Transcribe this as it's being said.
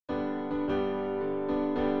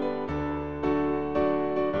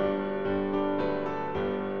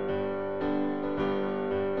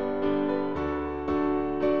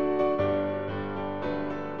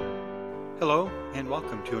Hello, and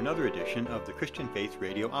welcome to another edition of the Christian Faith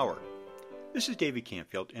Radio Hour. This is David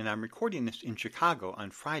Canfield, and I'm recording this in Chicago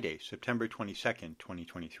on Friday, September 22nd,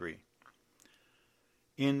 2023.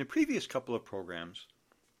 In the previous couple of programs,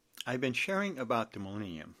 I've been sharing about the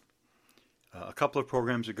millennium. A couple of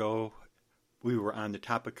programs ago, we were on the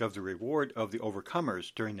topic of the reward of the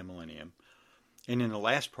overcomers during the millennium. And in the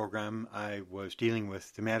last program, I was dealing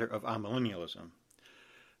with the matter of amillennialism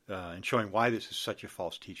and showing why this is such a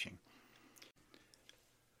false teaching.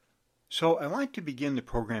 So I want to begin the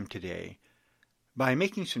program today by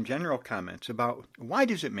making some general comments about why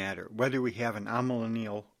does it matter whether we have an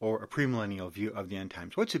amillennial or a premillennial view of the end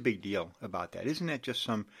times. What's the big deal about that? Isn't that just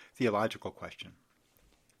some theological question?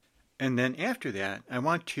 And then after that, I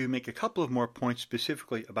want to make a couple of more points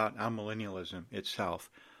specifically about amillennialism itself,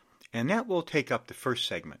 and that will take up the first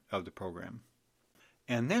segment of the program.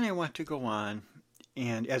 And then I want to go on,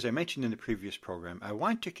 and as I mentioned in the previous program, I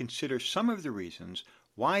want to consider some of the reasons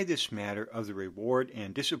why this matter of the reward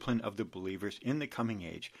and discipline of the believers in the coming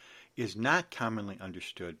age is not commonly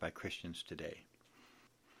understood by Christians today.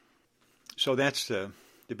 So that's the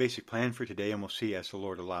basic plan for today, and we'll see as the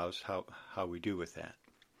Lord allows how we do with that.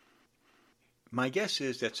 My guess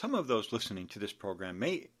is that some of those listening to this program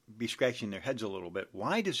may be scratching their heads a little bit.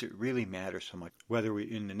 Why does it really matter so much whether we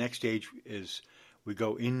in the next age we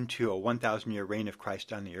go into a 1,000-year reign of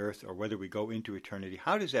Christ on the earth or whether we go into eternity?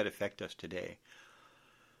 How does that affect us today?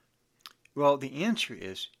 Well, the answer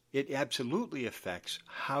is it absolutely affects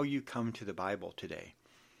how you come to the Bible today.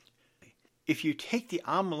 If you take the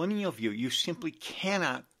amillennial view, you simply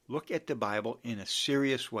cannot look at the Bible in a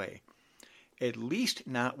serious way, at least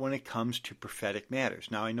not when it comes to prophetic matters.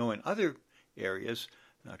 Now, I know in other areas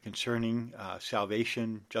concerning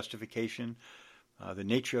salvation, justification, the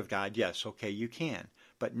nature of God, yes, okay, you can,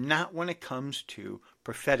 but not when it comes to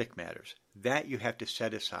prophetic matters. That you have to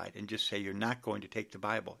set aside and just say you're not going to take the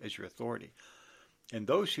Bible as your authority. And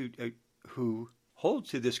those who hold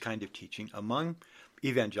to this kind of teaching among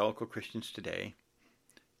evangelical Christians today,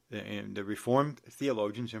 and the Reformed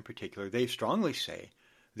theologians in particular, they strongly say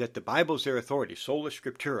that the Bible is their authority, sola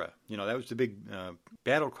scriptura. You know, that was the big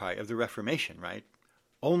battle cry of the Reformation, right?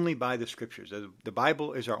 Only by the Scriptures. The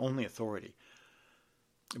Bible is our only authority.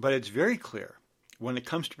 But it's very clear when it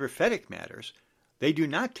comes to prophetic matters, they do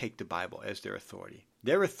not take the Bible as their authority.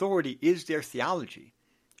 Their authority is their theology.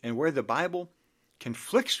 And where the Bible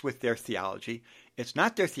conflicts with their theology, it's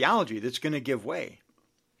not their theology that's going to give way.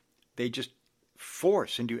 They just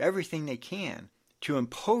force and do everything they can to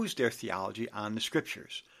impose their theology on the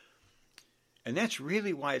Scriptures. And that's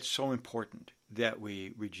really why it's so important that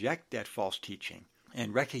we reject that false teaching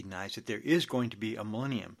and recognize that there is going to be a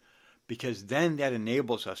millennium, because then that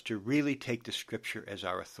enables us to really take the Scripture as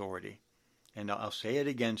our authority. And I'll say it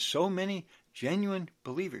again, so many genuine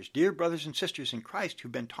believers, dear brothers and sisters in Christ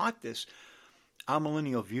who've been taught this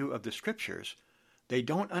amillennial view of the Scriptures, they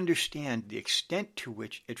don't understand the extent to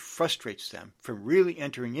which it frustrates them from really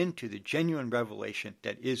entering into the genuine revelation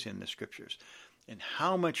that is in the Scriptures, and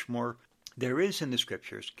how much more there is in the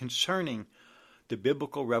Scriptures concerning the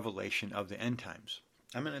biblical revelation of the end times.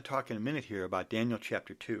 I'm going to talk in a minute here about Daniel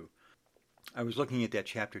chapter 2. I was looking at that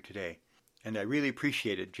chapter today, and I really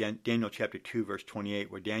appreciated Daniel chapter 2, verse 28,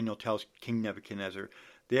 where Daniel tells King Nebuchadnezzar,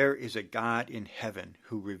 there is a God in heaven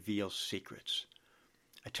who reveals secrets.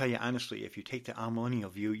 I tell you honestly, if you take the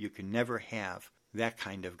amillennial view, you can never have that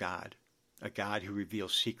kind of God, a God who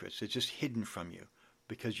reveals secrets. It's just hidden from you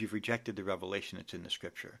because you've rejected the revelation that's in the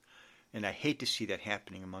Scripture. And I hate to see that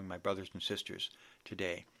happening among my brothers and sisters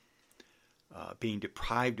today. Being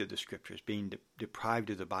deprived of the Scriptures, being deprived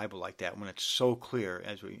of the Bible like that when it's so clear.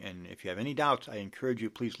 And if you have any doubts, I encourage you,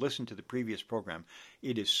 please listen to the previous program.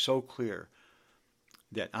 It is so clear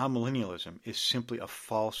that amillennialism is simply a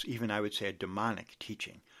false, even I would say a demonic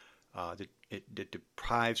teaching that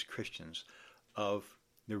deprives Christians of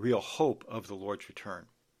the real hope of the Lord's return.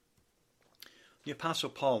 The Apostle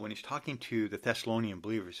Paul, when he's talking to the Thessalonian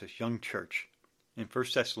believers, this young church, in 1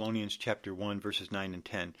 Thessalonians chapter 1, verses 9 and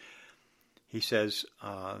 10, he says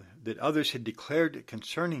that others had declared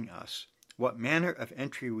concerning us what manner of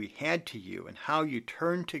entry we had to you and how you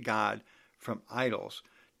turned to God from idols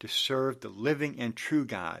to serve the living and true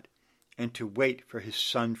God and to wait for his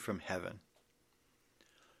Son from heaven.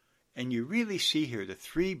 And you really see here the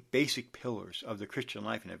three basic pillars of the Christian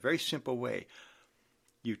life in a very simple way.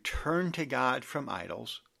 You turn to God from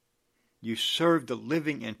idols, you serve the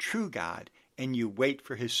living and true God, and you wait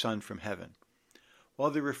for his Son from heaven. While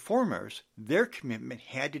the Reformers, their commitment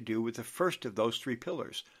had to do with the first of those three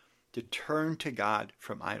pillars, to turn to God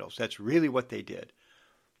from idols. That's really what they did.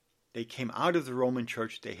 They came out of the Roman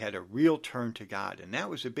Church. They had a real turn to God, and that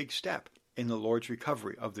was a big step. in the Lord's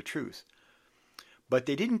recovery of the truth. But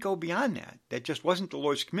they didn't go beyond that. That just wasn't the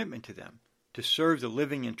Lord's commitment to them, to serve the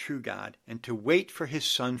living and true God and to wait for his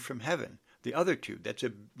Son from heaven. The other two,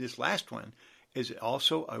 this last one, is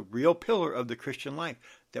also a real pillar of the Christian life,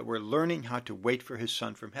 that we're learning how to wait for his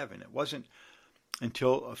Son from heaven. It wasn't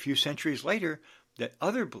until a few centuries later that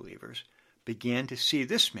other believers began to see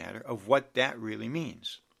this matter of what that really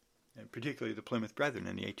means, and particularly the Plymouth Brethren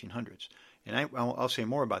in the 1800s. And I'll say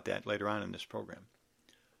more about that later on in this program.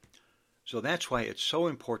 So that's why it's so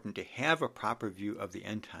important to have a proper view of the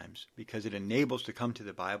end times, because it enables to come to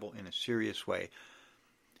the Bible in a serious way.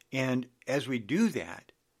 And as we do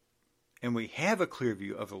that, and we have a clear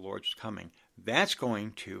view of the Lord's coming, that's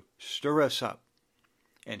going to stir us up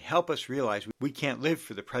and help us realize we can't live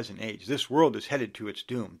for the present age. This world is headed to its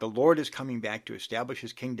doom. The Lord is coming back to establish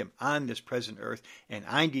his kingdom on this present earth, and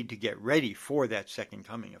I need to get ready for that second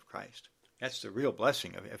coming of Christ. That's the real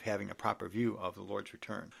blessing of having a proper view of the Lord's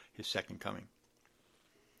return, his second coming.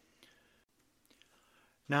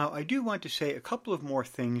 Now, I do want to say a couple of more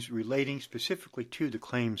things relating specifically to the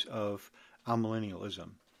claims of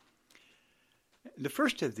amillennialism. The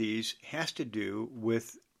first of these has to do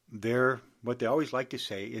with what they always like to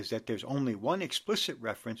say is that there's only one explicit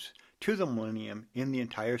reference to the millennium in the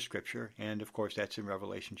entire Scripture, and of course that's in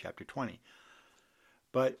Revelation chapter 20.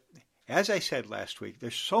 But as I said last week,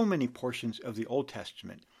 there's so many portions of the Old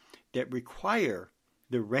Testament that require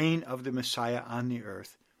the reign of the Messiah on the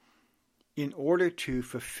earth in order to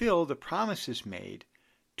fulfill the promises made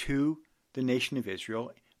to the nation of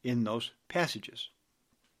Israel in those passages.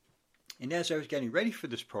 And as I was getting ready for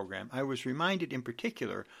this program, I was reminded in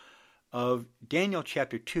particular of Daniel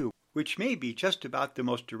chapter 2, which may be just about the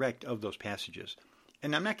most direct of those passages.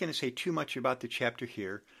 And I'm not going to say too much about the chapter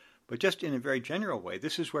here, but just in a very general way,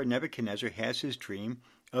 this is where Nebuchadnezzar has his dream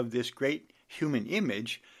of this great human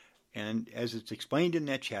image. And as it's explained in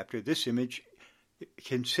that chapter, this image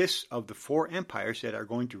consists of the four empires that are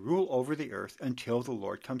going to rule over the earth until the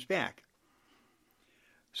Lord comes back.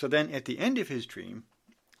 So then at the end of his dream,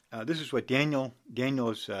 this is what Daniel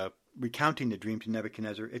is recounting the dream to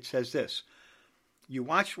Nebuchadnezzar. It says this: "You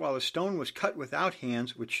watched while a stone was cut without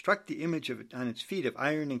hands, which struck the image of it on its feet of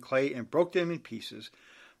iron and clay and broke them in pieces.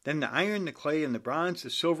 Then the iron, the clay, and the bronze, the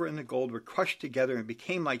silver, and the gold were crushed together and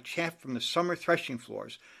became like chaff from the summer threshing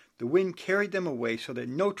floors. The wind carried them away so that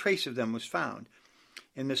no trace of them was found.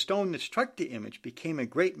 And the stone that struck the image became a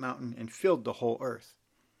great mountain and filled the whole earth."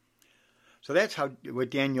 So that's what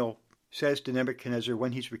Daniel says to Nebuchadnezzar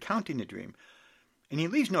when he's recounting the dream. And he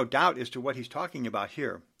leaves no doubt as to what he's talking about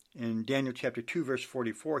here. In Daniel chapter 2, verse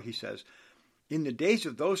 44, he says, "In the days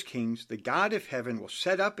of those kings, the God of heaven will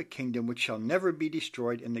set up a kingdom which shall never be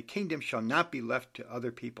destroyed, and the kingdom shall not be left to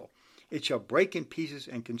other people. It shall break in pieces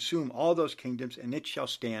and consume all those kingdoms, and it shall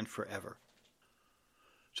stand forever."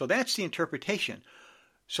 So that's the interpretation.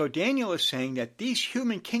 So Daniel is saying that these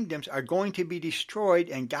human kingdoms are going to be destroyed,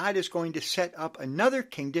 and God is going to set up another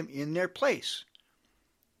kingdom in their place.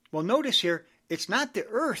 Well, notice here, it's not the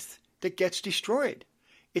earth that gets destroyed.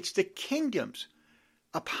 It's the kingdoms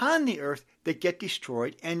upon the earth that get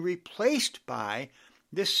destroyed and replaced by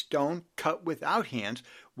this stone cut without hands,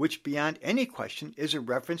 which beyond any question is a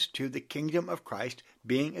reference to the kingdom of Christ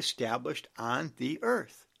being established on the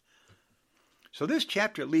earth. So this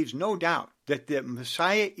chapter leaves no doubt that the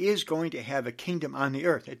Messiah is going to have a kingdom on the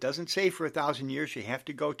earth. It doesn't say for 1,000 years. You have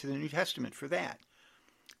to go to the New Testament for that.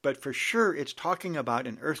 But for sure, it's talking about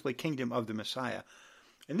an earthly kingdom of the Messiah.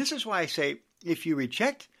 And this is why I say, if you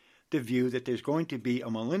reject the view that there's going to be a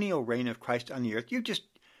millennial reign of Christ on the earth, you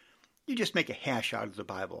just make a hash out of the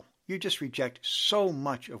Bible. You just reject so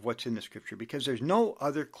much of what's in the Scripture, because there's no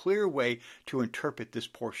other clear way to interpret this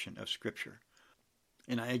portion of Scripture.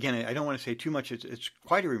 And I don't want to say too much. It's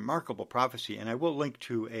quite a remarkable prophecy, and I will link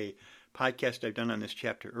to a podcast I've done on this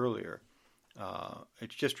chapter earlier.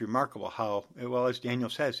 It's just remarkable how, well, as Daniel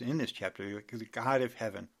says in this chapter, the God of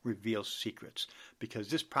heaven reveals secrets, because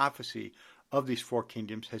this prophecy of these four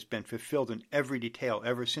kingdoms has been fulfilled in every detail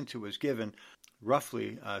ever since it was given,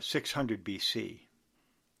 roughly 600 BC.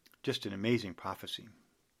 Just an amazing prophecy.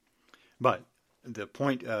 But the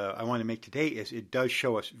point I want to make today is it does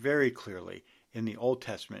show us very clearly in the Old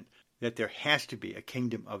Testament that there has to be a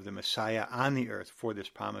kingdom of the Messiah on the earth for this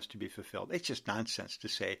promise to be fulfilled. It's just nonsense to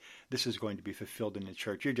say this is going to be fulfilled in the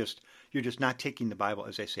church. You're just not taking the Bible,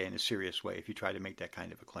 as I say, in a serious way if you try to make that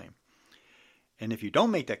kind of a claim. And if you don't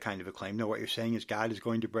make that kind of a claim, what you're saying is God is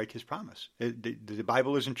going to break his promise. The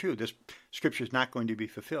Bible isn't true. This Scripture is not going to be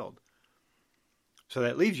fulfilled. So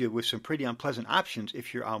that leaves you with some pretty unpleasant options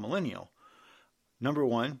if you're amillennial. Number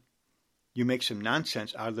one, you make some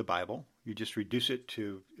nonsense out of the Bible. You just reduce it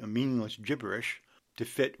to a meaningless gibberish to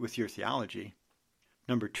fit with your theology.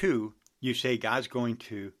 Number two, you say God's going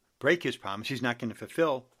to break his promise. He's not going to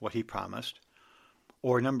fulfill what he promised.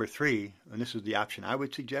 Or number three, and this is the option I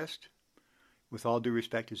would suggest, with all due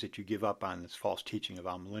respect, is that you give up on this false teaching of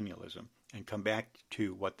amillennialism and come back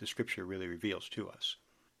to what the Scripture really reveals to us.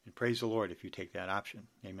 And praise the Lord if you take that option.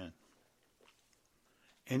 Amen.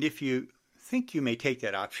 And if you think you may take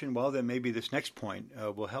that option, well, then maybe this next point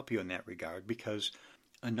will help you in that regard, because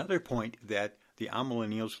another point that the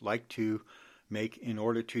amillennials like to make in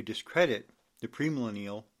order to discredit the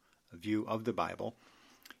premillennial view of the Bible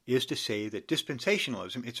is to say that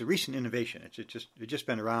dispensationalism, it's a recent innovation. It's just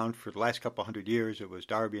been around for the last couple hundred years. It was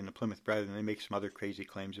Darby and the Plymouth Brethren. They make some other crazy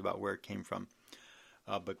claims about where it came from.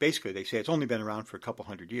 But basically they say it's only been around for a couple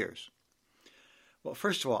hundred years. Well,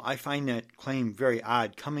 first of all, I find that claim very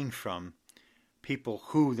odd coming from people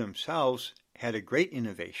who themselves had a great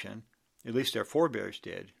innovation, at least their forebears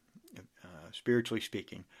did, spiritually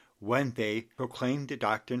speaking, when they proclaimed the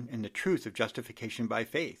doctrine and the truth of justification by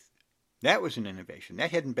faith. That was an innovation.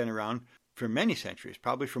 That hadn't been around for many centuries,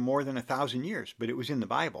 probably for more than 1,000 years, but it was in the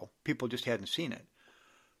Bible. People just hadn't seen it.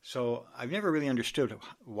 So I've never really understood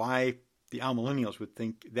why the amillennials would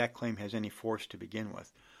think that claim has any force to begin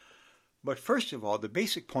with. But first of all, the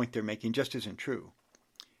basic point they're making just isn't true.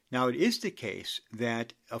 Now, it is the case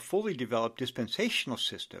that a fully developed dispensational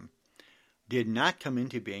system did not come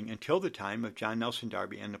into being until the time of John Nelson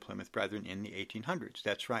Darby and the Plymouth Brethren in the 1800s.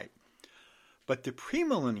 That's right. But the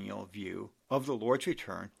premillennial view of the Lord's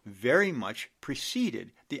return very much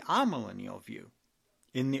preceded the amillennial view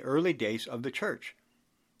in the early days of the church.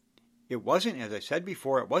 It wasn't, as I said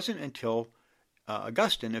before, it wasn't until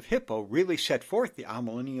Augustine of Hippo really set forth the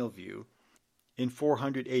amillennial view in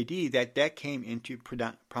 400 AD that came into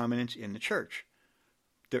prominence in the church.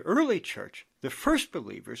 The early church, the first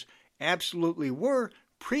believers, absolutely were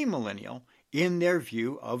premillennial in their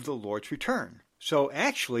view of the Lord's return. So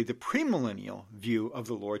actually, the premillennial view of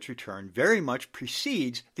the Lord's return very much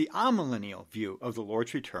precedes the amillennial view of the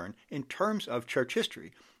Lord's return in terms of church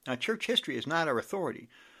history. Now, church history is not our authority,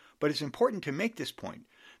 but it's important to make this point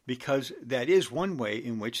because that is one way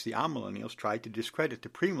in which the amillennials tried to discredit the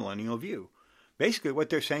premillennial view. Basically, what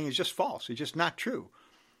they're saying is just false. It's just not true.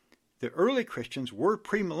 The early Christians were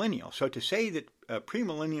premillennial. So to say that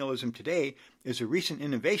premillennialism today is a recent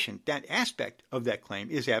innovation, that aspect of that claim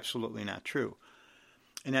is absolutely not true.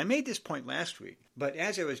 And I made this point last week, but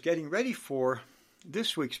as I was getting ready for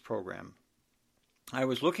this week's program, I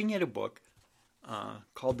was looking at a book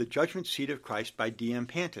called The Judgment Seat of Christ by D.M.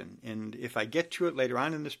 Panton. And if I get to it later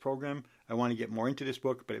on in this program, I want to get more into this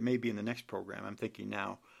book, but it may be in the next program, I'm thinking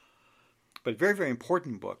now. But very, very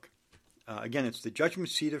important book. Again, it's The Judgment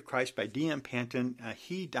Seat of Christ by D.M. Panton.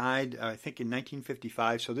 He died, I think, in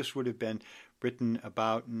 1955, so this would have been written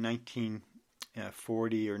about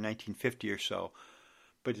 1940 or 1950 or so.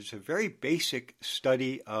 But it's a very basic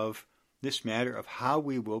study of this matter of how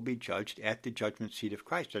we will be judged at the judgment seat of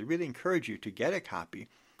Christ. I really encourage you to get a copy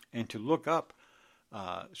and to look up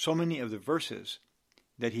so many of the verses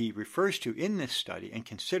that he refers to in this study and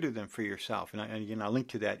consider them for yourself. And again, I'll link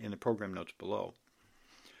to that in the program notes below.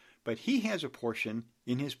 But he has a portion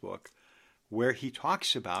in his book where he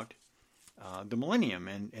talks about the millennium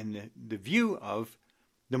and the view of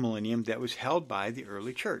the millennium that was held by the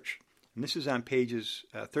early church. And this is on pages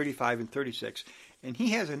 35 and 36. And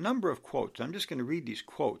he has a number of quotes. I'm just going to read these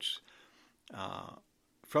quotes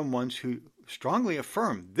from ones who strongly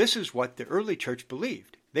affirm this is what the early church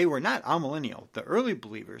believed. They were not amillennial. The early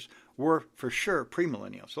believers were for sure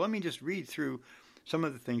premillennial. So let me just read through some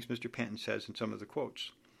of the things Mr. Panton says in some of the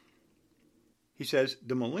quotes. He says,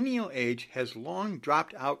 "The millennial age has long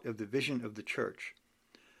dropped out of the vision of the church,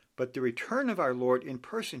 but the return of our Lord in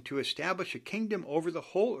person to establish a kingdom over the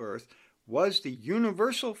whole earth was the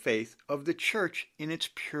universal faith of the church in its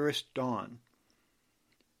purest dawn."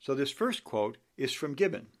 So this first quote is from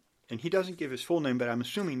Gibbon, and he doesn't give his full name, but I'm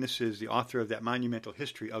assuming this is the author of that monumental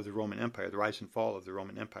history of the Roman Empire, the rise and fall of the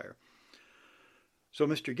Roman Empire. So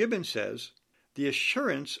Mr. Gibbon says, "The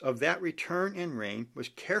assurance of that return and reign was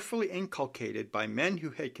carefully inculcated by men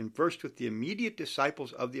who had conversed with the immediate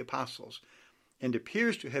disciples of the apostles, and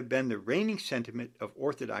appears to have been the reigning sentiment of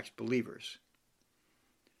Orthodox believers."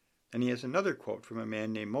 And he has another quote from a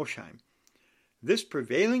man named Mosheim. "This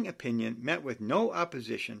prevailing opinion met with no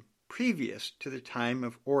opposition previous to the time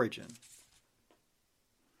of Origen."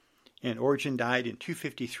 And Origen died in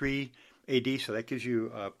 253 AD, so that gives you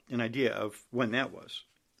an idea of when that was.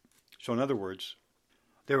 So in other words,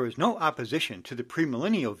 there was no opposition to the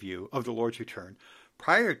premillennial view of the Lord's return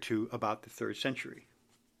prior to about the 3rd century.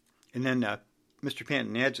 And then Mr.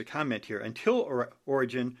 Panton adds a comment here, until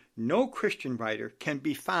Origen, no Christian writer can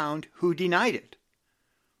be found who denied it.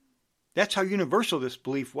 That's how universal this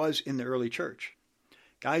belief was in the early church.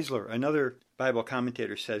 Geisler, another Bible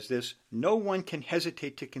commentator, says this: no one can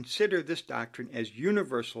hesitate to consider this doctrine as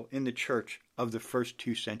universal in the church of the first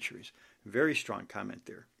 2 centuries. Very strong comment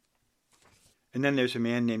there. And then there's a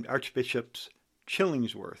man named Archbishop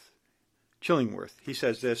Chillingworth. He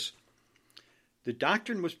says this: the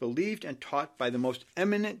doctrine was believed and taught by the most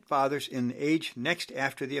eminent fathers in the age next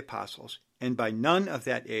after the apostles, and by none of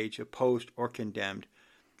that age opposed or condemned.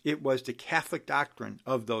 It was the Catholic doctrine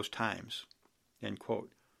of those times. End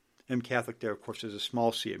quote. And Catholic there, of course, is a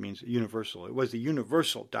small c. It means universal. It was the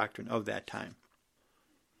universal doctrine of that time.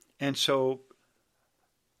 And so,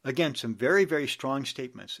 again, some very, very strong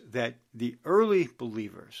statements that the early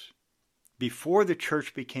believers, before the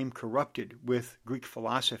church became corrupted with Greek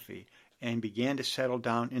philosophy and began to settle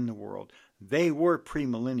down in the world, they were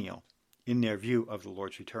premillennial in their view of the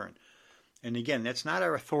Lord's return. And again, that's not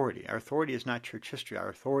our authority. Our authority is not church history. Our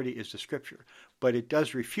authority is the Scripture. But it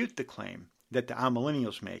does refute the claim that the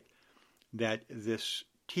amillennials make, that this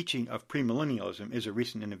teaching of premillennialism is a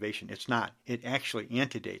recent innovation. It's not. It actually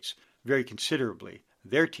antedates very considerably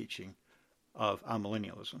their teaching of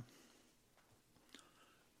amillennialism.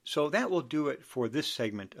 So that will do it for this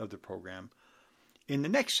segment of the program. In the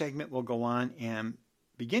next segment, we'll go on and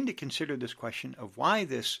begin to consider this question of why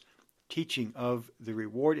this teaching of the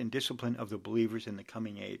reward and discipline of the believers in the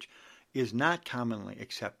coming age is not commonly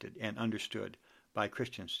accepted and understood by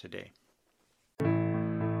Christians today.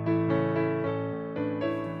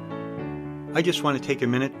 I just want to take a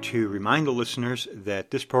minute to remind the listeners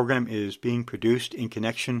that this program is being produced in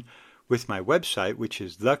connection with my website, which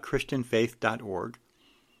is thechristianfaith.org.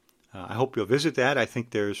 I hope you'll visit that. I think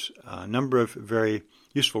there's a number of very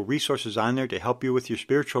useful resources on there to help you with your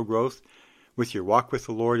spiritual growth, with your walk with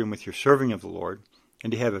the Lord, and with your serving of the Lord,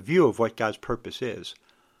 and to have a view of what God's purpose is.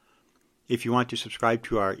 If you want to subscribe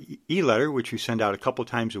to our e-letter, which we send out a couple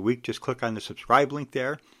times a week, just click on the subscribe link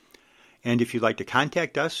there. And if you'd like to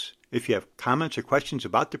contact us, if you have comments or questions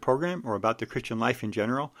about the program or about the Christian life in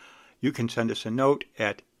general, you can send us a note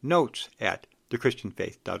at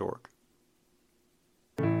notes@thechristianfaith.org.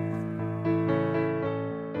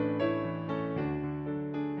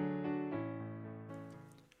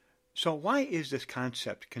 So why is this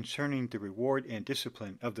concept concerning the reward and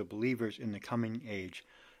discipline of the believers in the coming age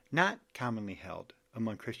not commonly held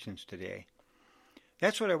among Christians today?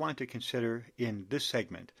 That's what I want to consider in this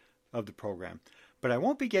segment of the program. But I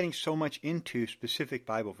won't be getting so much into specific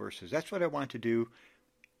Bible verses. That's what I want to do,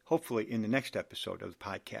 hopefully, in the next episode of the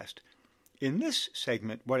podcast. In this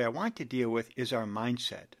segment, what I want to deal with is our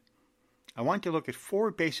mindset. I want to look at 4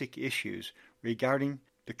 basic issues regarding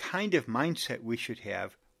the kind of mindset we should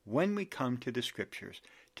have when we come to the Scriptures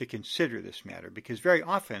to consider this matter. Because very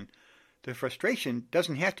often, the frustration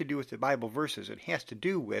doesn't have to do with the Bible verses. It has to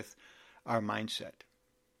do with our mindset.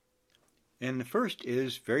 And the first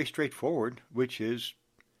is very straightforward, which is,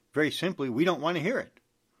 very simply, we don't want to hear it.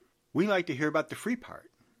 We like to hear about the free part.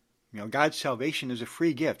 God's salvation is a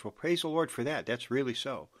free gift. Well, praise the Lord for that. That's really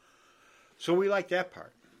so. So we like that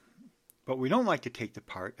part. But we don't like to take the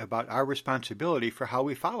part about our responsibility for how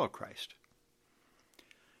we follow Christ.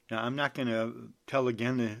 Now, I'm not going to tell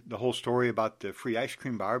again the whole story about the free ice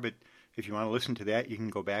cream bar, but if you want to listen to that, you can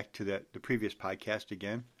go back to the previous podcast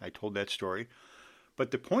again. I told that story.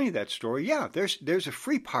 But the point of that story, there's a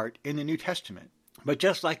free part in the New Testament. But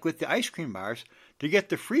just like with the ice cream bars, to get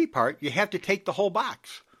the free part, you have to take the whole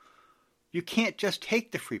box. You can't just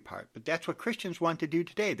take the free part. But that's what Christians want to do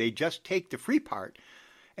today. They just take the free part,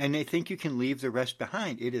 and they think you can leave the rest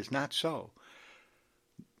behind. It is not so.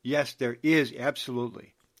 Yes, there is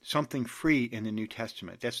absolutely something free in the New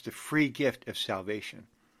Testament. That's the free gift of salvation.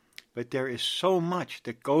 But there is so much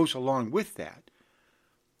that goes along with that.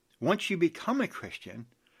 Once you become a Christian,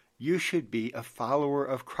 you should be a follower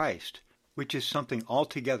of Christ, which is something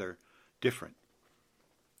altogether different.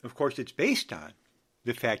 Of course, it's based on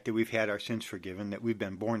the fact that we've had our sins forgiven, that we've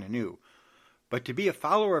been born anew. But to be a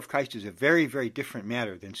follower of Christ is a very, very different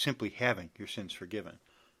matter than simply having your sins forgiven.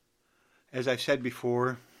 As I've said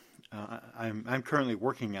before, I'm currently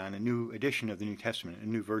working on a new edition of the New Testament, a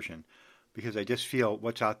new version, because I just feel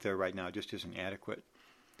what's out there right now just isn't adequate.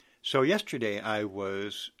 So yesterday I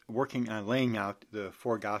was working on laying out the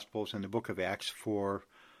 4 Gospels and the book of Acts for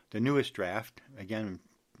the newest draft. Again,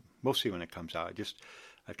 we'll see when it comes out.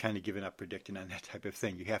 I've kind of given up predicting on that type of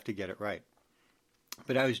thing. You have to get it right.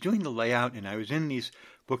 But I was doing the layout, and I was in these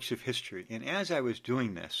books of history. And as I was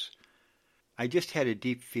doing this, I just had a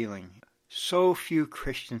deep feeling. So few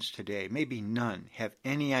Christians today, maybe none, have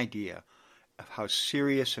any idea of how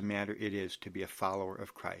serious a matter it is to be a follower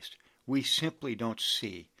of Christ. We simply don't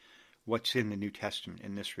see what's in the New Testament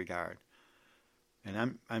in this regard.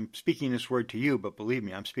 And I'm speaking this word to you, but believe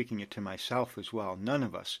me, I'm speaking it to myself as well. None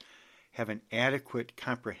of us have an adequate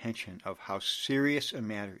comprehension of how serious a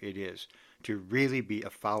matter it is to really be a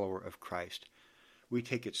follower of Christ. We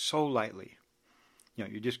take it so lightly.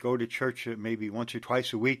 You just go to church maybe once or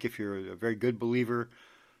twice a week if you're a very good believer.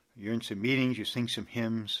 You're in some meetings, you sing some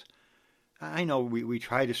hymns. I know we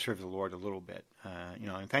try to serve the Lord a little bit,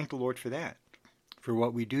 and thank the Lord for that, for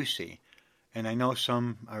what we do see. And I know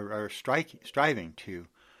some are striving to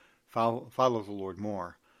follow the Lord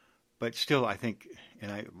more. But still, I think,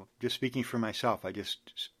 and I just speaking for myself, I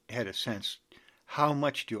just had a sense, how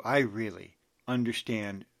much do I really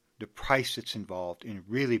understand the price that's involved in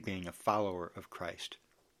really being a follower of Christ?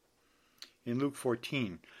 In Luke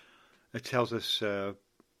 14, it tells us,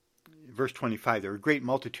 verse 25, there were great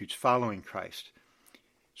multitudes following Christ.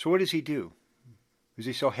 So what does he do? Is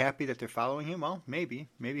he so happy that they're following him? Well, maybe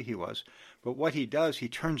he was. But what he does, he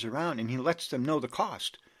turns around and he lets them know the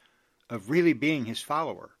cost of really being his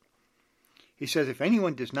follower. He says, if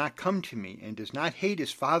anyone does not come to me and does not hate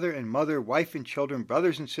his father and mother, wife and children,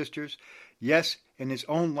 brothers and sisters, yes, and his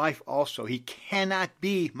own life also, he cannot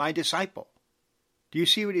be my disciple. Do you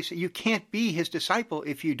see what he said? You can't be his disciple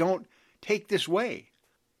if you don't take this way.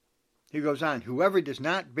 He goes on, whoever does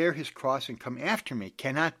not bear his cross and come after me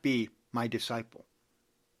cannot be my disciple.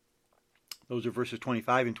 Those are verses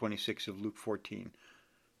 25 and 26 of Luke 14.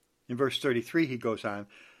 In verse 33, he goes on,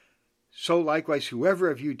 so likewise, whoever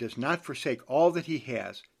of you does not forsake all that he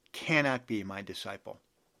has cannot be my disciple.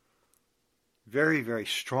 Very, very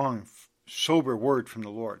strong, sober word from the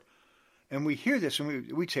Lord. And we hear this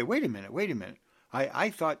and we'd say, wait a minute. I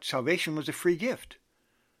thought salvation was a free gift.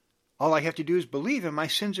 All I have to do is believe and my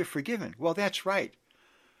sins are forgiven. Well, that's right.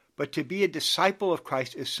 But to be a disciple of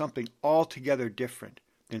Christ is something altogether different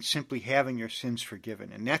than simply having your sins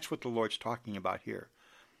forgiven. And that's what the Lord's talking about here.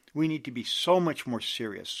 We need to be so much more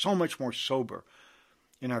serious, so much more sober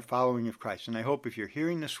in our following of Christ. And I hope if you're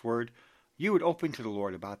hearing this word, you would open to the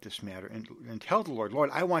Lord about this matter and tell the Lord,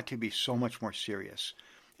 I want to be so much more serious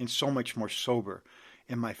and so much more sober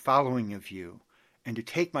in my following of you and to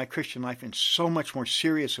take my Christian life in so much more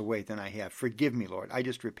serious a way than I have. Forgive me, Lord. I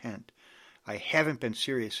just repent. I haven't been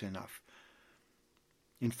serious enough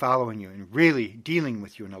in following you and really dealing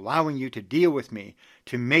with you and allowing you to deal with me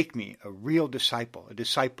to make me a real disciple, a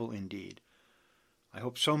disciple indeed. I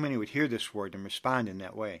hope so many would hear this word and respond in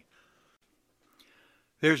that way.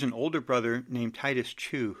 There's an older brother named Titus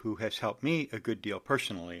Chu who has helped me a good deal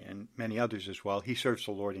personally and many others as well. He serves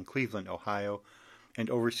the Lord in Cleveland, Ohio, and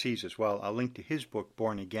overseas as well. I'll link to his book,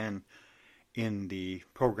 Born Again, in the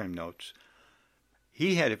program notes.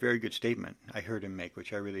 He had a very good statement I heard him make,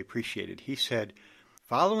 which I really appreciated. He said,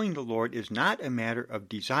 following the Lord is not a matter of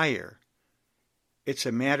desire, it's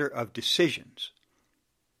a matter of decisions.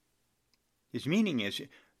 His meaning is,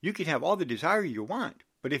 you can have all the desire you want,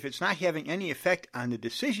 but if it's not having any effect on the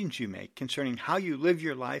decisions you make concerning how you live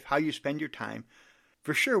your life, how you spend your time,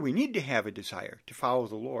 for sure we need to have a desire to follow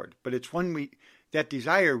the Lord, but it's when that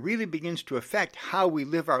desire really begins to affect how we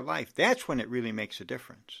live our life. That's when it really makes a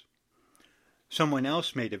difference. Someone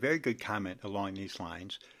else made a very good comment along these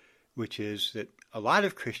lines, which is that a lot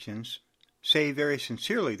of Christians say very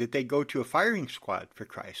sincerely that they go to a firing squad for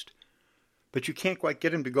Christ, but you can't quite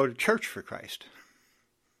get them to go to church for Christ.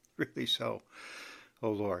 Really so.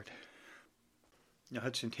 Oh, Lord. Now,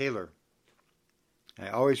 Hudson Taylor, I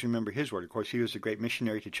always remember his word. Of course, he was a great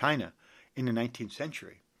missionary to China in the 19th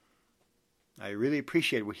century. I really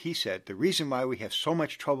appreciate what he said. The reason why we have so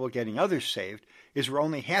much trouble getting others saved is we're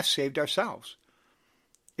only half saved ourselves.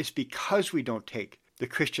 It's because we don't take the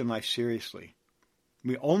Christian life seriously.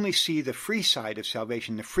 We only see the free side of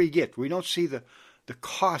salvation, the free gift. We don't see the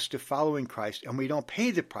cost of following Christ, and we don't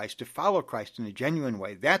pay the price to follow Christ in a genuine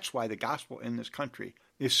way. That's why the gospel in this country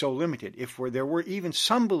is so limited. If there were even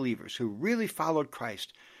some believers who really followed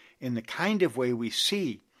Christ in the kind of way we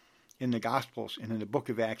see in the Gospels and in the book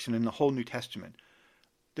of Acts and in the whole New Testament,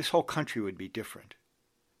 this whole country would be different.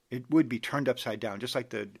 It would be turned upside down, just like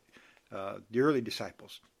the early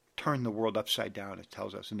disciples turned the world upside down, it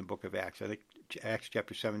tells us in the book of Acts. I think Acts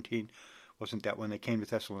chapter 17, wasn't that when they came to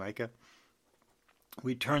Thessalonica?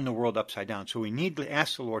 We turn the world upside down. So we need to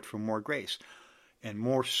ask the Lord for more grace and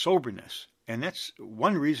more soberness. And that's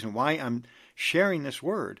one reason why I'm sharing this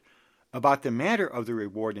word about the matter of the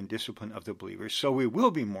reward and discipline of the believers, so we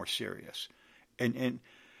will be more serious. And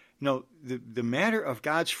the matter of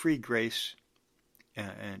God's free grace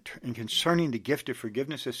and concerning the gift of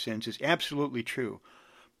forgiveness of sins is absolutely true.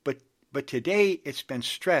 But today it's been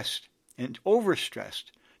stressed and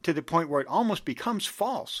overstressed to the point where it almost becomes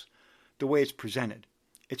false the way it's presented.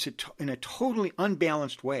 It's in a totally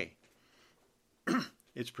unbalanced way.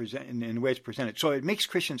 It's in the way it's presented. So it makes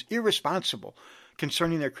Christians irresponsible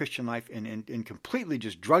concerning their Christian life and completely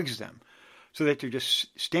just drugs them so that they're just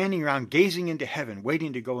standing around gazing into heaven,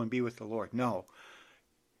 waiting to go and be with the Lord. No.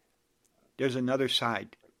 There's another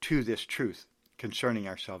side to this truth concerning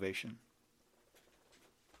our salvation.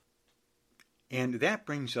 And that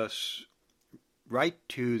brings us right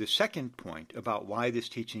to the second point about why this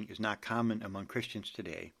teaching is not common among Christians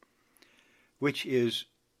today, which is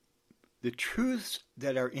the truths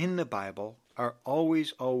that are in the Bible are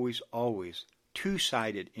always, always, always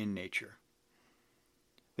two-sided in nature.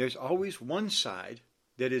 There's always one side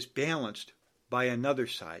that is balanced by another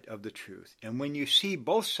side of the truth. And when you see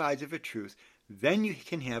both sides of a truth, then you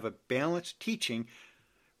can have a balanced teaching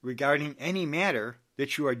regarding any matter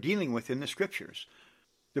that you are dealing with in the Scriptures.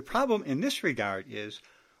 The problem in this regard is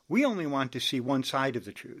we only want to see one side of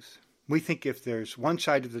the truth. We think if there's one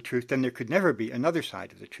side of the truth, then there could never be another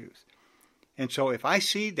side of the truth. And so if I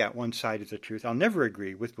see that one side of the truth, I'll never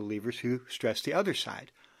agree with believers who stress the other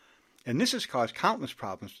side. And this has caused countless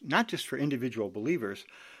problems, not just for individual believers,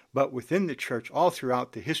 but within the church all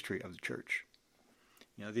throughout the history of the church.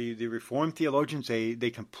 You know, the Reformed theologians,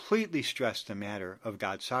 they completely stress the matter of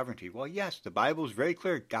God's sovereignty. Well, yes, the Bible is very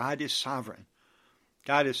clear. God is sovereign.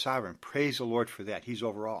 God is sovereign. Praise the Lord for that. He's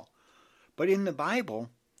over all. But in the Bible,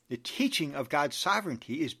 the teaching of God's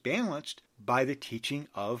sovereignty is balanced by the teaching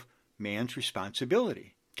of man's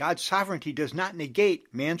responsibility. God's sovereignty does not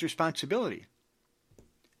negate man's responsibility.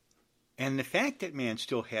 And the fact that man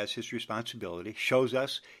still has his responsibility shows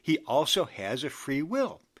us he also has a free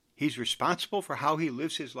will. He's responsible for how he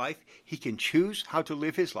lives his life. He can choose how to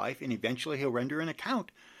live his life, and eventually he'll render an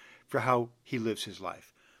account for how he lives his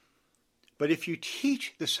life. But if you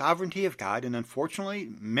teach the sovereignty of God, and unfortunately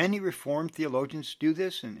many Reformed theologians do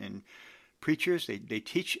this, and preachers, they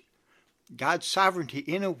teach God's sovereignty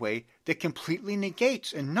in a way that completely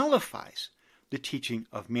negates and nullifies the teaching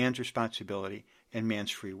of man's responsibility and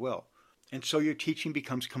man's free will. And so your teaching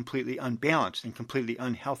becomes completely unbalanced and completely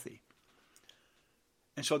unhealthy.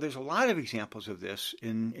 And so there's a lot of examples of this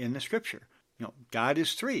in the Scripture. You know, God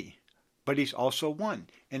is three, but he's also one.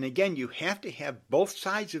 And again, you have to have both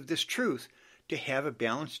sides of this truth to have a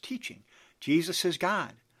balanced teaching. Jesus is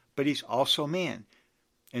God, but he's also man.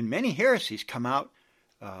 And many heresies come out,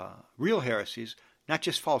 real heresies, not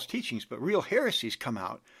just false teachings, but real heresies come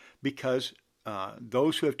out because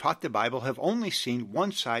those who have taught the Bible have only seen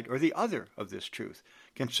one side or the other of this truth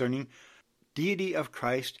concerning deity of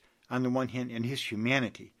Christ on the one hand and his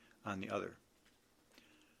humanity on the other.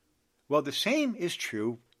 Well, the same is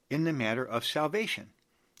true in the matter of salvation.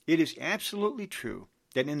 It is absolutely true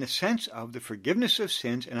that in the sense of the forgiveness of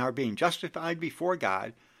sins and our being justified before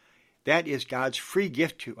God, that is God's free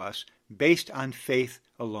gift to us based on faith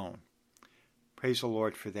alone. Praise the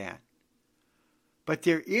Lord for that. But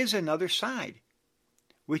there is another side,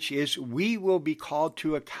 which is we will be called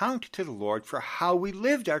to account to the Lord for how we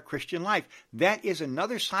lived our Christian life. That is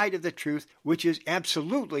another side of the truth which is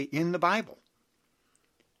absolutely in the Bible.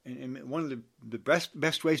 And one of the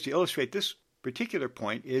best ways to illustrate this particular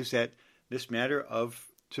point is that this matter of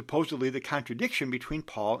supposedly the contradiction between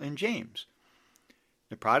Paul and James.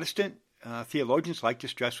 The Protestant theologians like to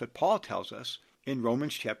stress what Paul tells us in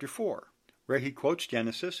Romans chapter 4, where he quotes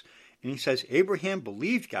Genesis, and he says, Abraham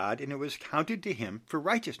believed God, and it was counted to him for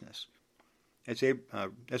righteousness.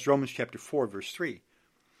 That's Romans chapter 4, verse 3.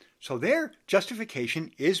 So their justification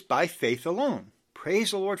is by faith alone. Praise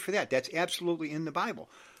the Lord for that. That's absolutely in the Bible.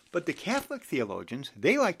 But the Catholic theologians,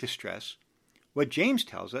 they like to stress what James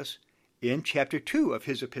tells us in chapter 2 of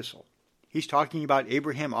his epistle. He's talking about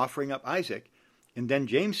Abraham offering up Isaac, and then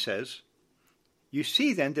James says, You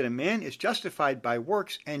see then that a man is justified by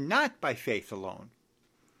works and not by faith alone.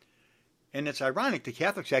 And it's ironic, the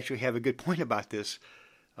Catholics actually have a good point about this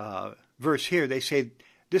verse here. They say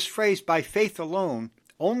this phrase, by faith alone,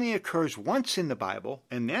 only occurs once in the Bible,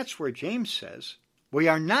 and that's where James says, we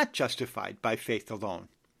are not justified by faith alone.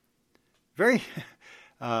 Very,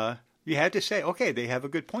 you have to say, okay, they have a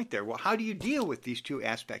good point there. Well, how do you deal with these two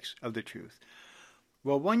aspects of the truth?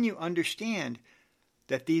 Well, when you understand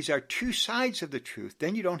that these are two sides of the truth,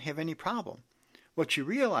 then you don't have any problem. What you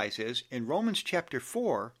realize is, in Romans chapter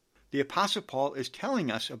 4, the Apostle Paul is telling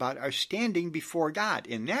us about our standing before God.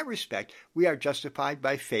 In that respect, we are justified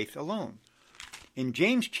by faith alone. In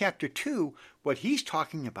James chapter 2, what he's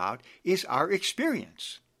talking about is our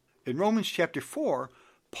experience. In Romans chapter 4,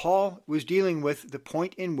 Paul was dealing with the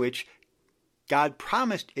point in which God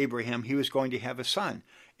promised Abraham he was going to have a son.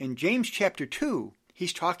 In James chapter 2,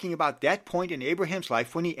 He's talking about that point in Abraham's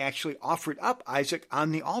life when he actually offered up Isaac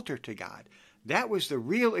on the altar to God. That was the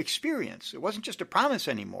real experience. It wasn't just a promise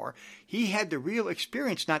anymore. He had the real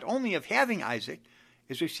experience not only of having Isaac,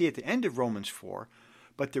 as we see at the end of Romans 4,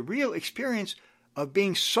 but the real experience of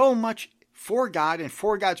being so much for God and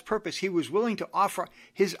for God's purpose, he was willing to offer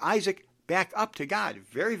his Isaac back up to God.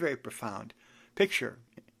 Very, very profound picture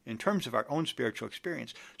in terms of our own spiritual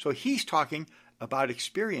experience. So he's talking about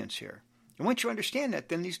experience here. And once you understand that,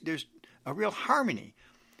 then there's a real harmony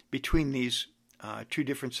between these two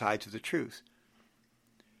different sides of the truth.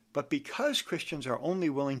 But because Christians are only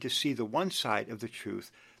willing to see the one side of the truth,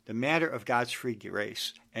 the matter of God's free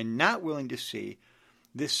grace, and not willing to see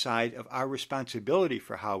this side of our responsibility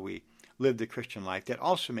for how we live the Christian life, that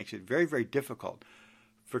also makes it very, very difficult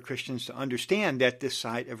for Christians to understand that this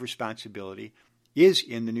side of responsibility is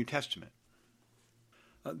in the New Testament.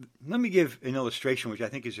 Let me give an illustration which I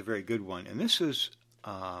think is a very good one, and this is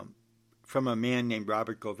from a man named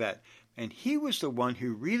Robert Govet, and he was the one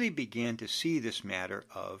who really began to see this matter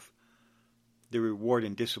of the reward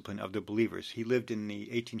and discipline of the believers. He lived in the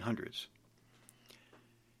 1800s,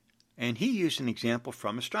 and he used an example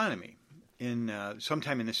from astronomy.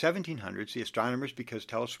 Sometime in the 1700s, the astronomers, because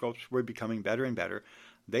telescopes were becoming better and better,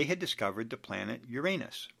 they had discovered the planet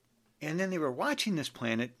Uranus. And then they were watching this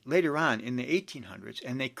planet later on in the 1800s,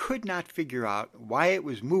 and they could not figure out why it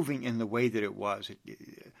was moving in the way that it was.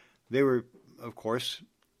 They were, of course,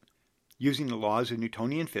 using the laws of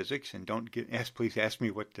Newtonian physics, and please ask me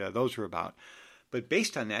what those are about. But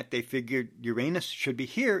based on that, they figured Uranus should be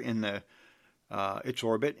here in its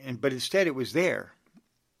orbit, but instead it was there.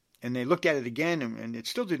 And they looked at it again, and it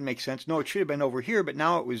still didn't make sense. No, it should have been over here, but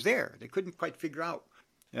now it was there. They couldn't quite figure out.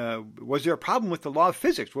 Was there a problem with the law of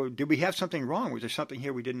physics? Well, did we have something wrong? Was there something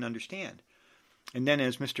here we didn't understand? And then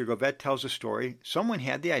as Mr. Govet tells the story, someone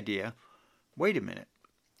had the idea, wait a minute,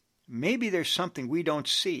 maybe there's something we don't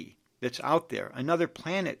see that's out there, another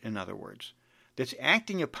planet, in other words, that's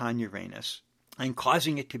acting upon Uranus and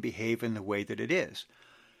causing it to behave in the way that it is.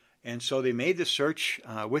 And so they made the search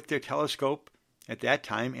with their telescope at that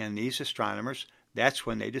time, and these astronomers, that's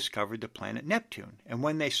when they discovered the planet Neptune. And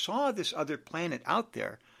when they saw this other planet out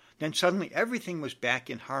there, then suddenly everything was back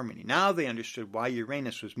in harmony. Now they understood why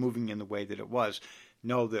Uranus was moving in the way that it was.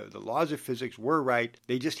 No, the laws of physics were right.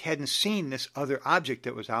 They just hadn't seen this other object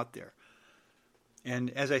that was out there. And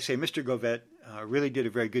as I say, Mr. Govet really did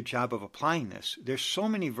a very good job of applying this. There's so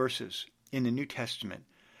many verses in the New Testament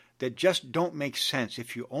that just don't make sense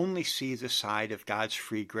if you only see the side of God's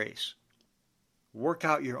free grace. Work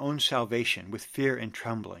out your own salvation with fear and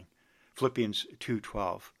trembling. Philippians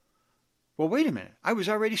 2:12. Well, wait a minute. I was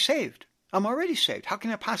already saved. I'm already saved. How can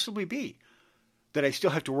that possibly be that I still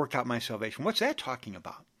have to work out my salvation? What's that talking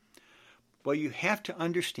about? Well, you have to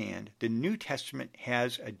understand the New Testament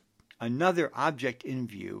has another object in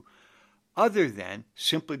view other than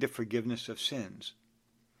simply the forgiveness of sins.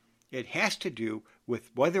 It has to do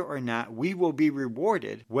with whether or not we will be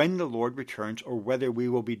rewarded when the Lord returns, or whether we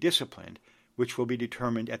will be disciplined, which will be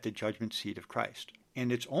determined at the judgment seat of Christ.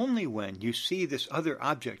 And it's only when you see this other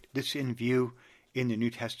object that's in view in the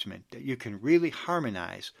New Testament that you can really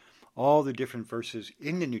harmonize all the different verses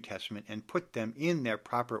in the New Testament and put them in their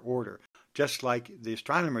proper order, just like the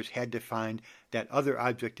astronomers had to find that other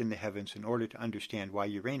object in the heavens in order to understand why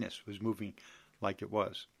Uranus was moving like it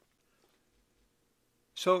was.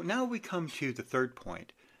 So now we come to the third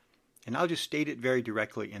point, and I'll just state it very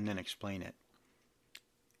directly and then explain it.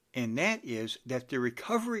 And that is that the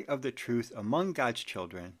recovery of the truth among God's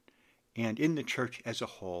children and in the church as a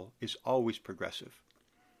whole is always progressive.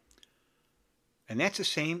 And that's the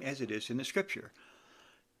same as it is in the Scripture.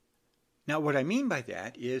 Now, what I mean by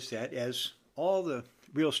that is that as all the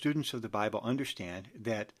real students of the Bible understand,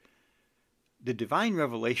 that the divine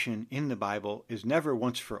revelation in the Bible is never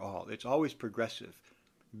once for all. It's always progressive.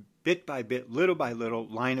 Bit by bit, little by little,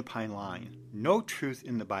 line upon line. No truth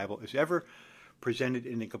in the Bible is ever presented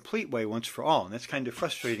in a complete way once for all. And that's kind of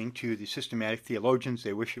frustrating to the systematic theologians.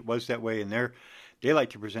 They wish it was that way, and they like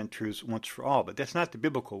to present truths once for all. But that's not the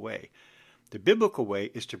biblical way. The biblical way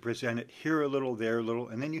is to present it here a little, there a little,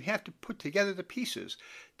 and then you have to put together the pieces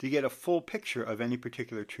to get a full picture of any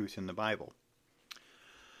particular truth in the Bible.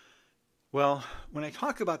 Well, when I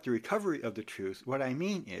talk about the recovery of the truth, what I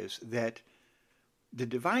mean is that the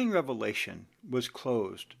divine revelation was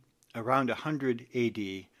closed around 100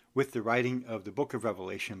 AD with the writing of the book of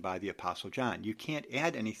Revelation by the Apostle John. You can't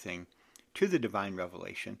add anything to the divine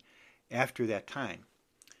revelation after that time.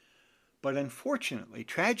 But unfortunately,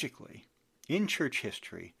 tragically, in church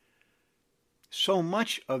history, so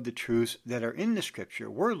much of the truths that are in the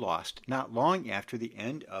Scripture were lost not long after the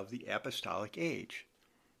end of the apostolic age.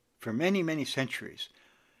 for many, many centuries.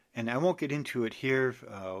 And I won't get into it here,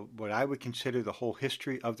 what I would consider the whole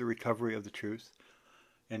history of the recovery of the truth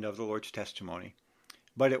and of the Lord's testimony.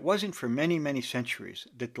 But it wasn't for many, many centuries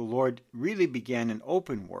that the Lord really began an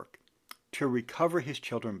open work to recover his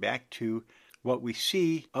children back to what we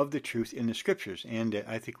see of the truth in the Scriptures. And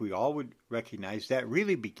I think we all would recognize that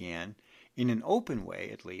really began, in an open way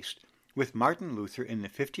at least, with Martin Luther in the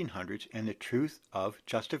 1500s and the truth of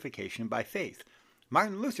justification by faith.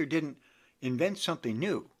 Martin Luther didn't invent something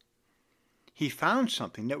new. He found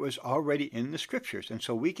something that was already in the Scriptures, and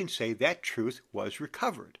so we can say that truth was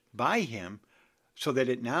recovered by him so that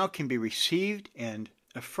it now can be received and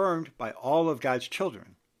affirmed by all of God's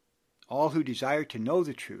children, all who desire to know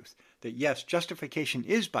the truth, that yes, justification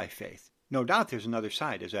is by faith. No doubt there's another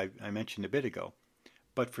side, as I mentioned a bit ago.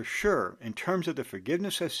 But for sure, in terms of the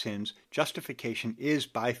forgiveness of sins, justification is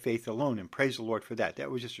by faith alone, and praise the Lord for that.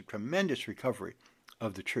 That was just a tremendous recovery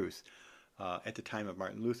of the truth at the time of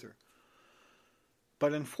Martin Luther.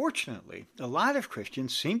 But unfortunately, a lot of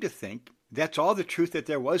Christians seem to think that's all the truth that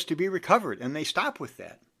there was to be recovered, and they stop with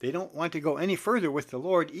that. They don't want to go any further with the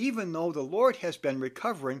Lord, even though the Lord has been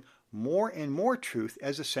recovering more and more truth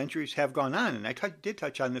as the centuries have gone on. And I did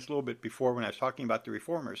touch on this a little bit before when I was talking about the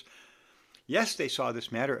Reformers. Yes, they saw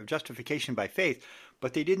this matter of justification by faith,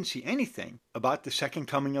 but they didn't see anything about the second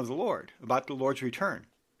coming of the Lord, about the Lord's return.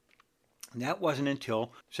 And that wasn't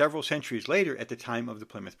until several centuries later at the time of the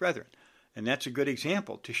Plymouth Brethren. And that's a good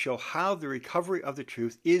example to show how the recovery of the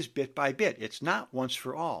truth is bit by bit. It's not once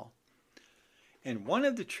for all. And one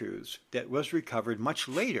of the truths that was recovered much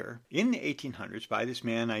later in the 1800s by this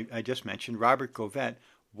man I just mentioned, Robert Govet,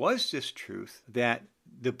 was this truth that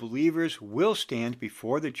the believers will stand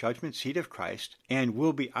before the judgment seat of Christ and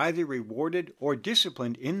will be either rewarded or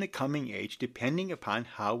disciplined in the coming age, depending upon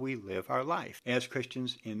how we live our life as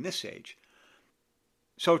Christians in this age.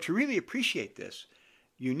 So to really appreciate this,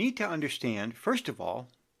 you need to understand, first of all,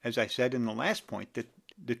 as I said in the last point, that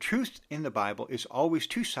the truth in the Bible is always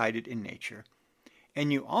two-sided in nature.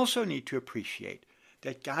 And you also need to appreciate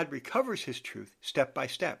that God recovers his truth step by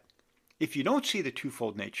step. If you don't see the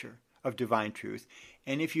twofold nature of divine truth,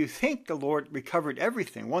 and if you think the Lord recovered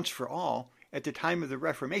everything once for all at the time of the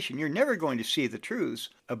Reformation, you're never going to see the truths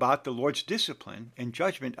about the Lord's discipline and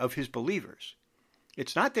judgment of his believers.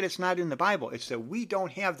 It's not that it's not in the Bible, it's that we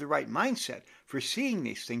don't have the right mindset for seeing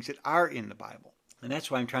these things that are in the Bible. And that's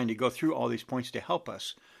why I'm trying to go through all these points to help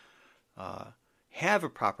us have a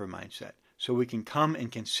proper mindset so we can come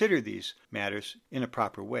and consider these matters in a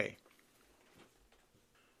proper way.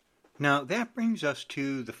 Now, that brings us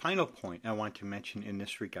to the final point I want to mention in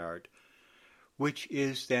this regard, which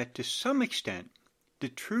is that to some extent, the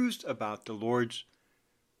truths about the Lord's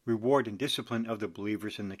reward and discipline of the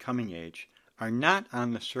believers in the coming age are not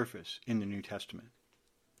on the surface in the New Testament.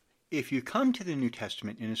 If you come to the New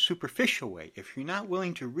Testament in a superficial way, if you're not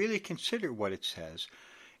willing to really consider what it says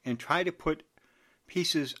and try to put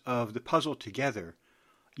pieces of the puzzle together,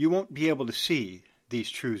 you won't be able to see these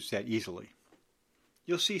truths that easily.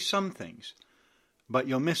 You'll see some things, but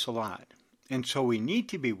you'll miss a lot. And so we need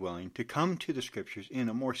to be willing to come to the Scriptures in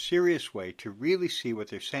a more serious way to really see what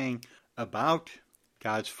they're saying about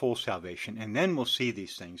God's full salvation, and then we'll see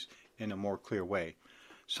these things in a more clear way.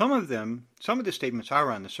 Some of the statements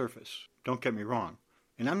are on the surface, don't get me wrong.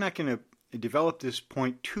 And I'm not going to develop this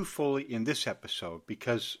point too fully in this episode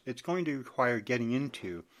because it's going to require getting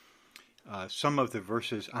into some of the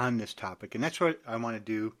verses on this topic. And that's what I want to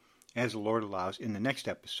do, as the Lord allows, in the next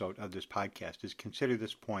episode of this podcast, is consider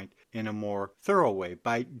this point in a more thorough way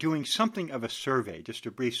by doing something of a survey, just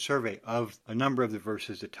a brief survey of a number of the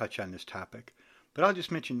verses that touch on this topic. But I'll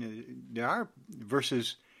just mention there are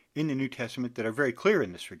verses in the New Testament that are very clear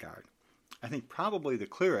in this regard. I think probably the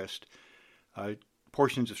clearest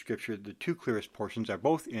portions of Scripture, the two clearest portions, are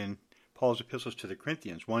both in Paul's epistles to the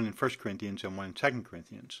Corinthians, one in 1 Corinthians and one in 2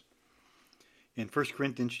 Corinthians. In 1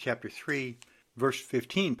 Corinthians chapter 3, verse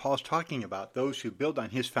 15, Paul's talking about those who build on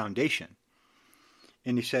his foundation.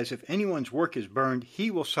 And he says, if anyone's work is burned,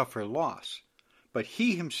 he will suffer loss, but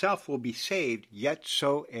he himself will be saved, yet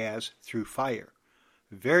so as through fire.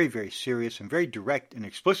 Very, very serious and very direct and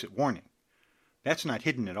explicit warning. That's not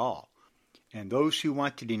hidden at all. And those who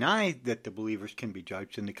want to deny that the believers can be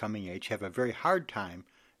judged in the coming age have a very hard time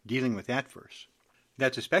dealing with that verse.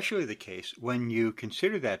 That's especially the case when you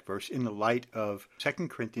consider that verse in the light of 2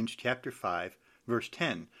 Corinthians chapter 5, verse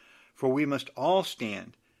 10. For we must all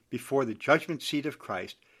stand before the judgment seat of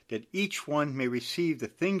Christ, that each one may receive the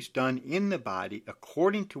things done in the body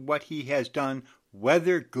according to what he has done,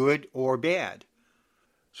 whether good or bad.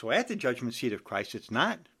 So at the judgment seat of Christ, it's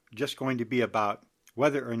not just going to be about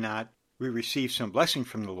whether or not we receive some blessing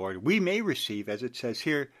from the Lord, we may receive, as it says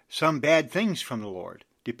here, some bad things from the Lord,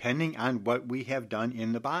 depending on what we have done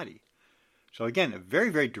in the body. So again, a very,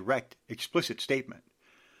 very direct, explicit statement.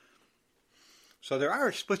 So there are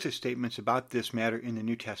explicit statements about this matter in the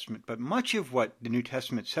New Testament, but much of what the New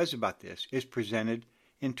Testament says about this is presented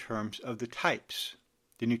in terms of the types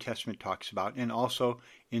the New Testament talks about, and also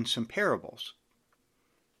in some parables.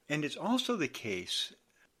 And it's also the case,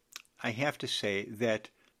 I have to say, that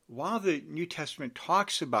while the New Testament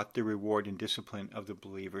talks about the reward and discipline of the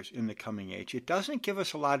believers in the coming age, it doesn't give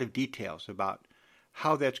us a lot of details about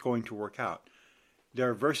how that's going to work out. There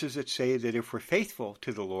are verses that say that if we're faithful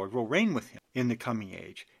to the Lord, we'll reign with him in the coming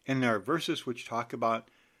age. And there are verses which talk about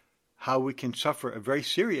how we can suffer a very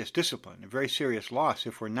serious discipline, a very serious loss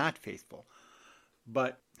if we're not faithful.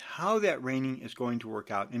 But how that reigning is going to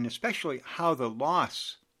work out, and especially how the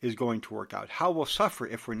loss is going to work out, how we'll suffer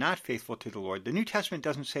if we're not faithful to the Lord, the New Testament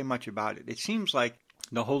doesn't say much about it. It seems like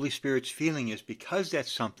the Holy Spirit's feeling is because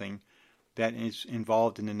that's something that is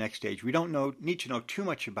involved in the next age. We don't need to know too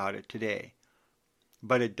much about it today.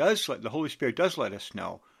 But the Holy Spirit does let us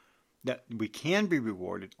know that we can be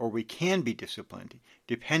rewarded or we can be disciplined,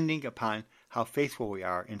 depending upon how faithful we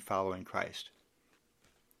are in following Christ.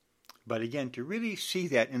 But again, to really see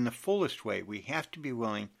that in the fullest way, we have to be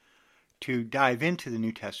willing to dive into the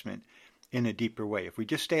New Testament in a deeper way. If we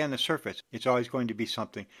just stay on the surface, it's always going to be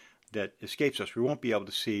something that escapes us. We won't be able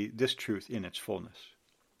to see this truth in its fullness.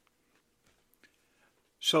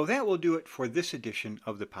 So that will do it for this edition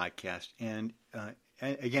of the podcast. And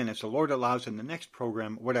again, as the Lord allows in the next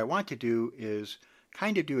program, what I want to do is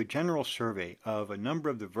kind of do a general survey of a number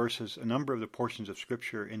of the verses, a number of the portions of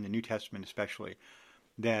Scripture in the New Testament especially,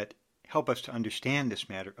 that help us to understand this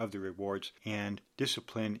matter of the rewards and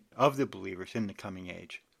discipline of the believers in the coming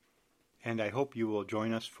age. And I hope you will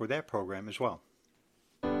join us for that program as well.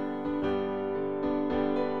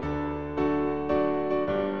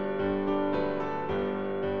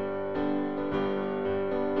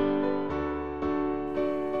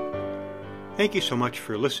 Thank you so much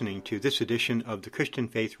for listening to this edition of the Christian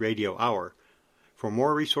Faith Radio Hour. For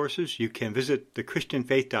more resources, you can visit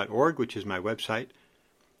thechristianfaith.org, which is my website.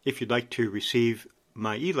 If you'd like to receive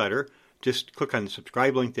my e-letter, just click on the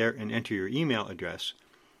subscribe link there and enter your email address.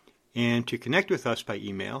 And to connect with us by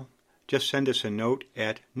email, just send us a note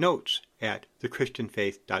at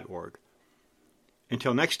notes@thechristianfaith.org.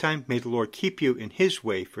 Until next time, may the Lord keep you in His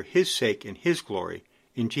way for His sake and His glory.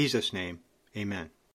 In Jesus' name, amen.